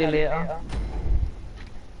tell you later.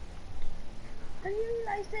 I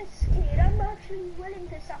realise this kid, I'm actually willing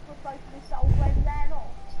to sacrifice myself when they're not.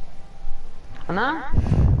 And that?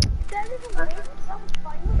 There is a way, I'm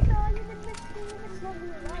fine with dying in this game, it's not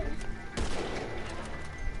real life.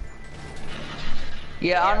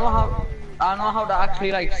 Yeah, I know how to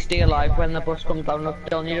actually like stay alive when the bus comes down. Look,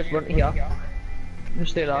 don't you just run here? You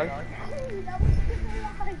stay alive. Hey, that was still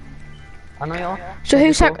alive. I know you are. So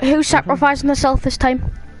who's sacrificing herself this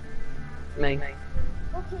time? Me. Okay,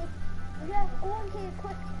 yeah, go on here,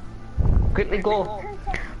 quick. Quickly go. 10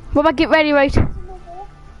 seconds. Robert, get ready, right? Right.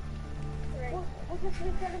 We'll just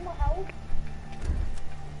refill my health.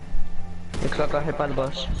 Looks like I got hit by the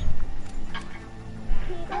bus.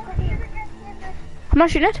 I'm not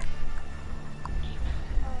shooting it.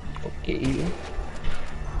 Get eaten.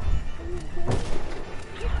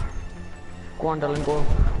 Go on, Dylan, go.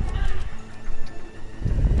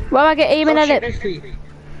 Where I get aiming Oh, at shit, it? there's three.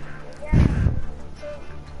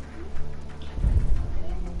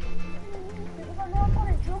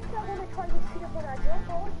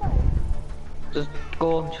 Just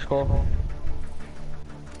go.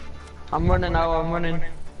 I'm running now, I'm running.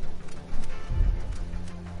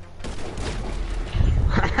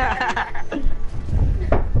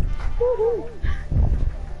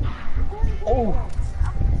 Oh!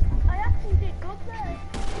 I actually did good there.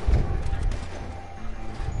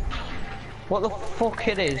 What the fuck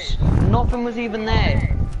it is? Nothing was even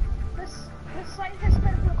there. The site has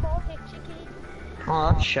spent the ball hit Chicky.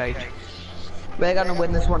 Oh, that's shite. We're gonna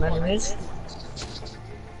win this one anyways.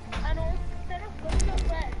 I know, they're not good enough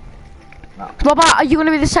there. Robert, are you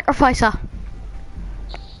gonna be the sacrificer?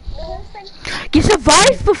 No, thank You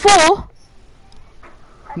survived before.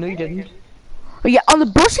 No, you didn't. Oh, yeah, on the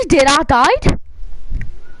bus you did. I died.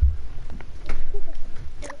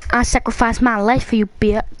 I sacrificed my life for you,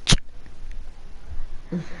 bitch.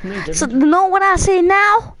 No, you didn't. So, you know what I say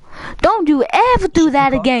now? Don't you ever do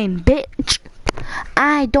that again, bitch.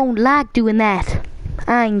 I don't like doing that.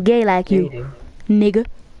 I ain't gay like Yeah, you, you do. nigga.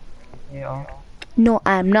 Yeah. No,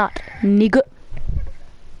 I'm not, nigga.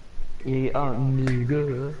 Yeah,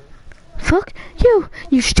 nigga. Fuck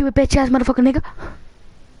you stupid bitch ass motherfucking nigga.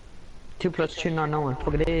 2 plus 2 not knowing.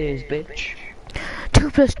 Fuck it is, bitch.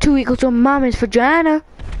 2 plus 2 equals your mommy's vagina.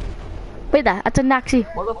 Wait, that's a Naxi.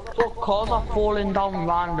 What the fuck? Cars are falling down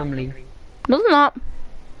randomly. No, they're not.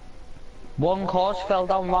 One car fell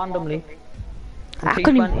down randomly. I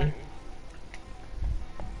couldn't even.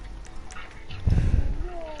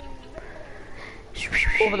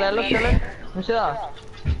 T20. Over there, look, Dylan. You see that?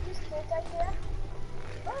 you, just stay right there.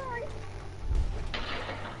 Bye.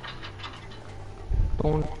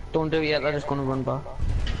 Don't do it yet. They're just gonna run back.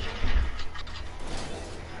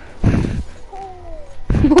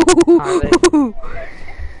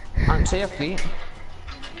 Answer your feet.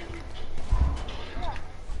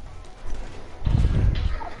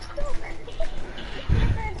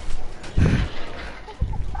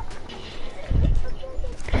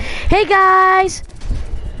 Hey guys!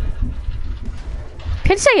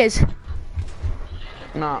 Can you say us?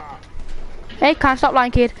 Nah. Hey, can't stop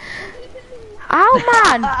lying, kid. Ow,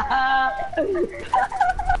 man!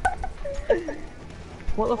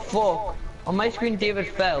 What the fuck? On my screen, David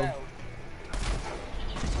fell.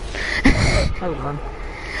 Hold on.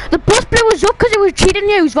 The bus blew us up because it was cheating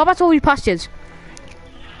news. Well, that's all we passed us.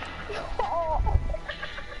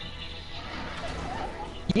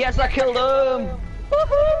 Yes, I killed him!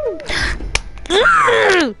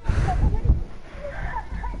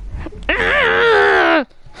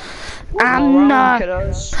 I'm not.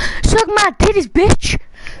 Suck my titties, bitch.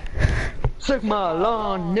 Suck my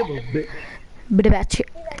lawn nibble, bitch. But about you.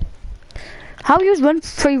 How you run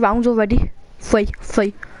 3 rounds already? 3.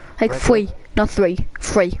 Like 3, not 3.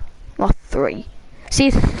 3, not 3.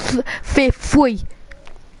 See, 3.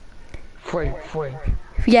 Free.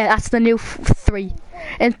 Yeah, that's the new 3.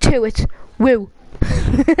 And 2, it's woo.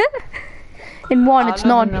 In 1, it's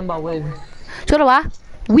none. Remember with. So do I.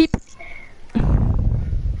 Weep.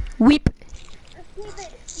 Weep. David,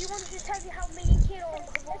 you want to tell me how many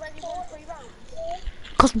kills have already won 3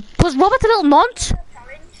 rounds? Cause Robert's a little nonce.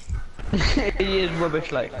 Challenge. He is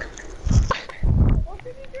rubbish, like. What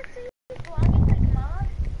did you just say? Flying like mad.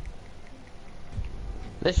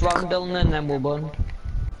 This round, Dylan, and then we'll run.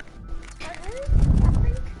 I think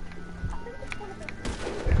it's one of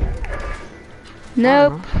the.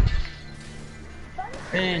 Nope.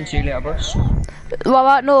 And see you later, boss.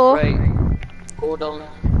 Robert, no. Right. Go down.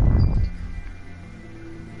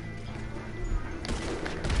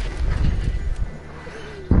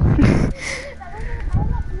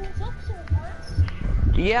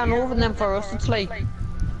 Yeah, I know, and then for us it's like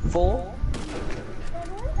 4.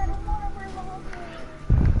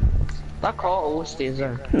 That car always stays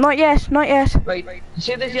there. Not yet. Right, you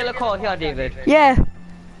see this yellow car here, David? Yeah.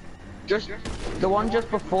 Just, the one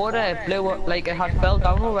just before there blew up, like it had fell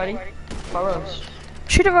down already. For us.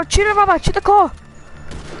 Shoot it, Robert, shoot the car.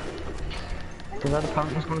 Because that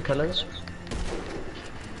apparently is gonna kill us.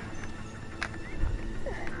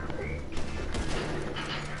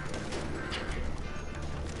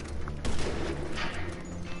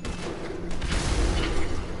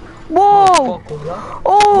 Whoa! Fuck was that?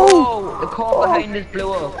 Oh! Whoa! The car behind us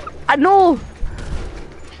blew up. I know.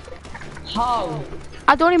 How?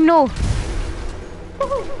 I don't even know.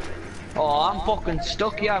 Oh, I'm fucking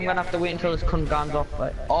stuck here. I'm gonna have to wait until this cunt guns off.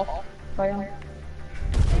 Off? I am.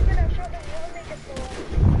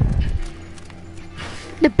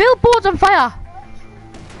 The billboard's on fire.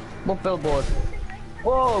 What billboard?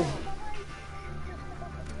 Whoa!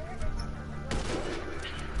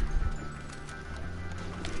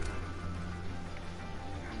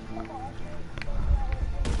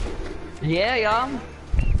 Yeah, yeah.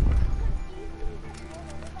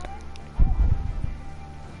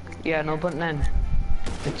 Yeah, no, but then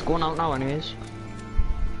it's going out now, anyways.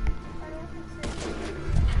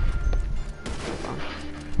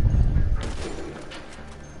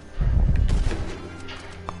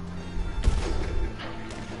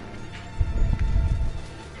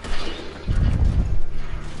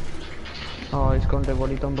 Oh, he's gonna do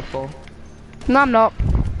what he done before. No, I'm not.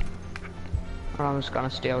 And I'm just gonna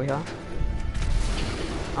stay out here.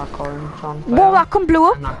 Our current's on fire. Whoa, that can blew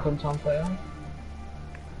up. And that current's on fire.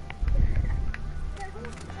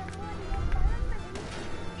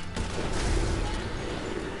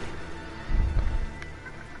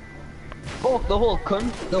 Oh, the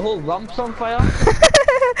whole ramp's on fire.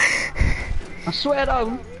 I swear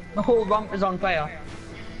down, the whole ramp is on fire.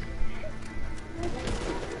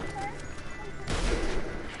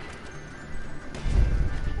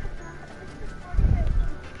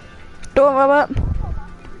 Don't worry about it.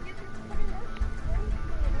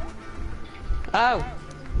 Ow!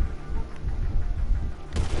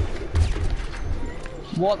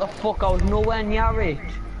 What the fuck, I was nowhere near it.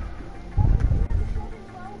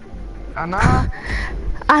 And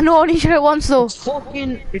I know, only shot it once though.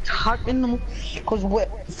 it's hacking them. Cause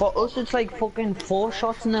for us it's like fucking 4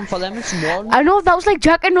 shots and then for them it's 1. I know, that was like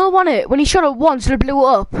Jack and Noel on it. When he shot it once, it blew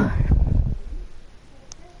up.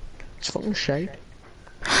 It's fucking shite.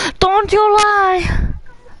 Don't you lie.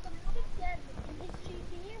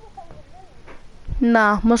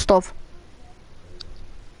 Nah, must have.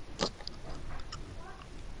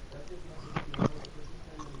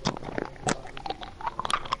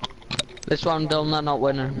 This one, Dylan, they're not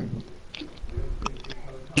winning.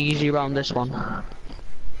 Easy round this one.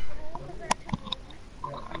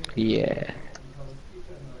 Yeah.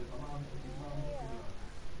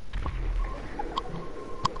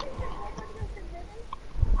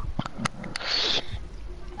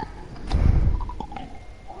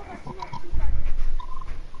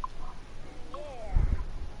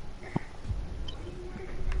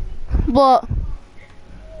 What?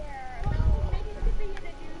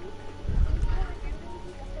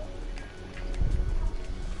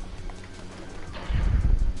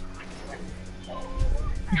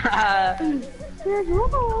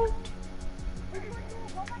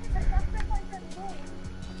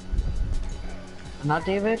 Not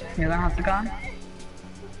David, you're gonna have to go.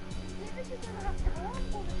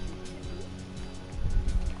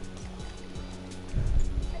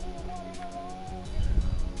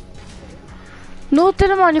 No,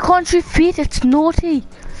 Dylan, man, you can't shoot feet, it's naughty.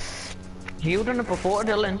 You done it before,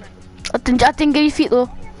 Dylan. I didn't get your feet though.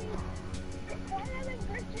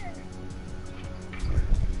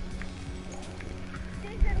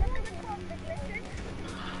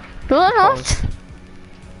 No, they're not.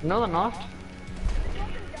 No, they're not.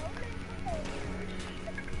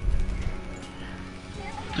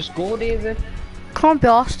 Just go, David. Can't be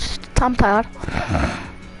asked, I'm tired.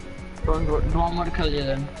 Don't want to kill you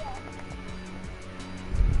then.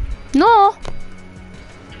 No.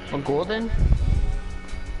 Well, go then.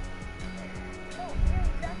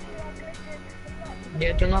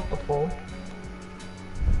 Yeah, done that before.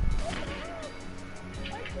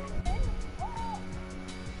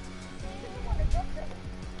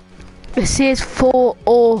 It says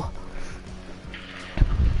 4-0.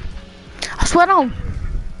 I swear on.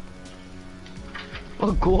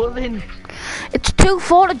 Well, go then. It's too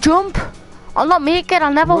far to jump. I'll not make it,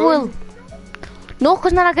 I never Run. will. No,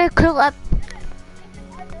 cause then I get killed at.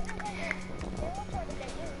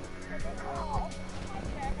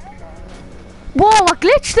 Whoa, I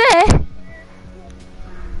glitched there.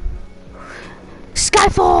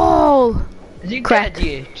 Skyfall. Is he Crack. dead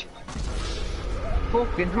yet?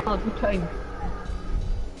 Fucking hard time.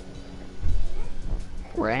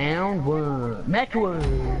 Round 1. Match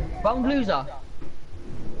 1. Round loser.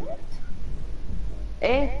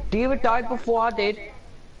 David died before I did. Hey,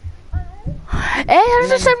 how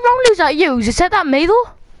does it say wrong loser at you? It said that me though?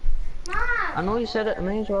 I know you said it to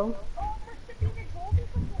me as well.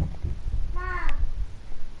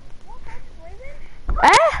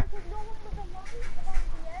 Eh?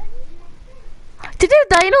 Did you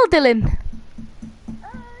die no, Dylan?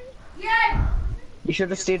 You should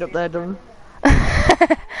have stayed up there, Dylan.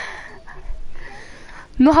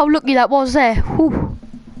 Know how lucky that was there. Whew.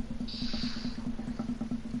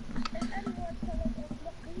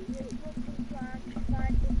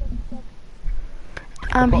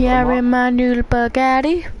 I'm here in my new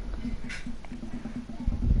Bugatti.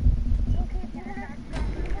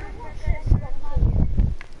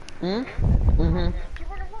 Hmm? Mm-hmm. Do you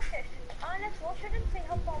want to rush it? Let's rush it and see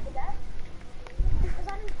how far we get. Because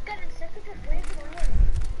I'm getting sick of just waiting on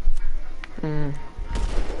you. Mm.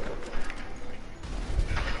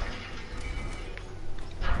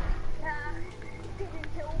 It didn't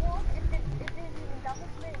kill one. It didn't even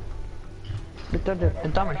damage me. It did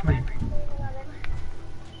it damaged me.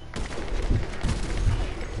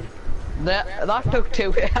 That took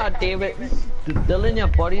two. God damn it. The linear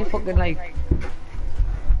body fucking like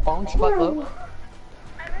bounced back up. I know,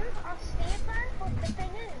 I'll stay there, but the thing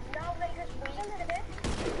is, now they just wasted it.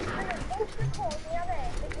 And then once we call the other,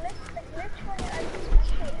 the glitch when it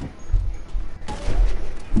unexpected.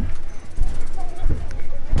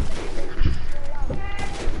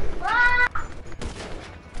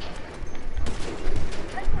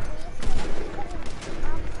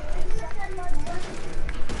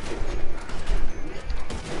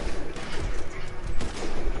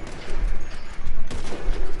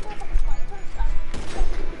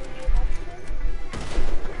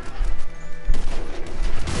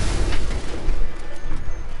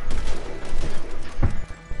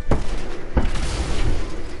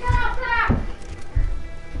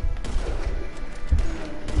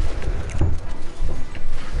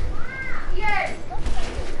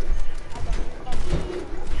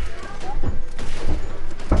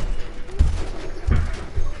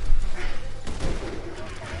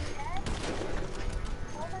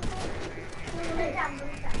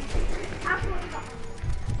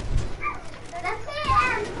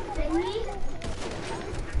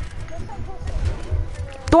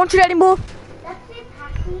 Don't shoot anymore.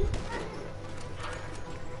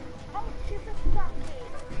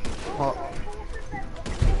 What?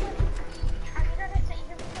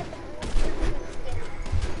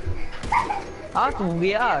 That's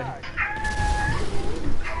weird.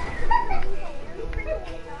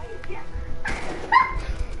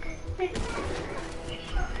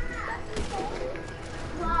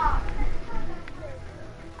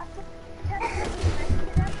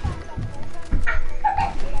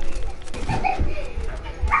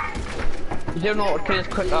 You do know what kills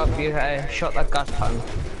quick after you shot that gas pan.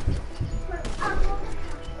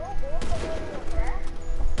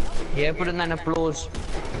 Yeah, but then it blows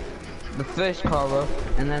the first car up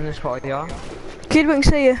and then this car, yeah. Kid, we can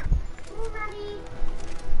see you.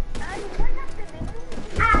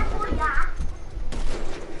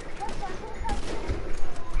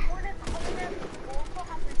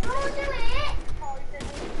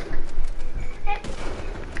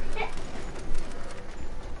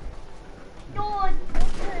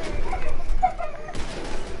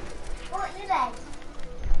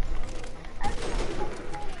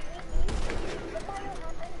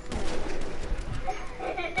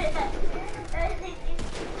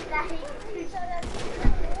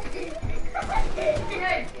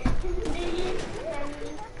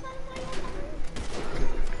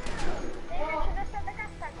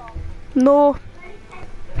 No.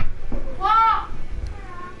 What?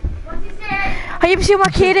 What'd you say? Have you ever seen what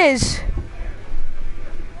my kid is?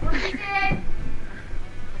 What'd you say?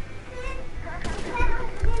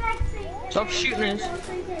 Stop shooting us.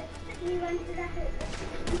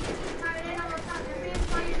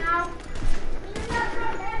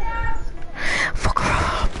 Fuck her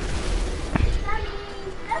up.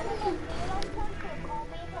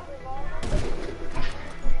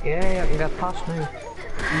 Yeah, I can get past me.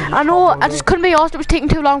 I know, I just couldn't be asked, it was taking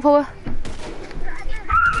too long for her.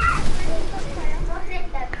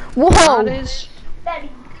 Whoa! That is.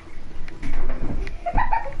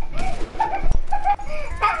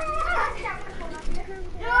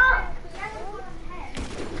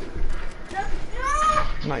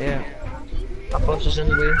 Not yet. That bus is in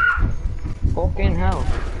the way. Fucking hell.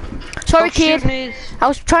 Sorry Stop kid, shooting us. I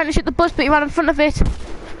was trying to shoot the bus but you ran in front of it.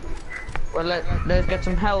 Well, let's get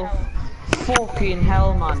some help. Fucking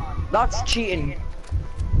hell, man. That's cheating.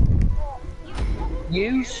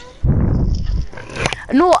 Use.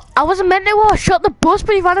 No, I wasn't meant to, I shot the bus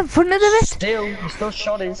but he ran in front of it. Still, you still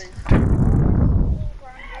shot us.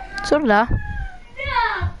 So did I.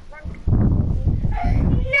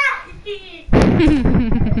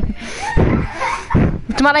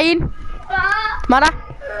 What's the matter, Ian? What's the matter?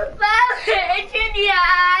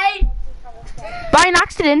 By an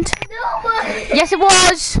accident? Yes, it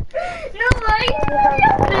was.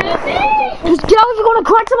 These girls are going to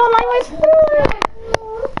correct someone language.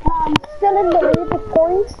 I'm still in the lead with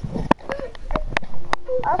points.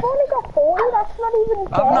 I've only got 40, that's not even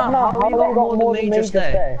fair. I've not, how you got more than me just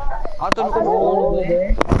there? I don't know.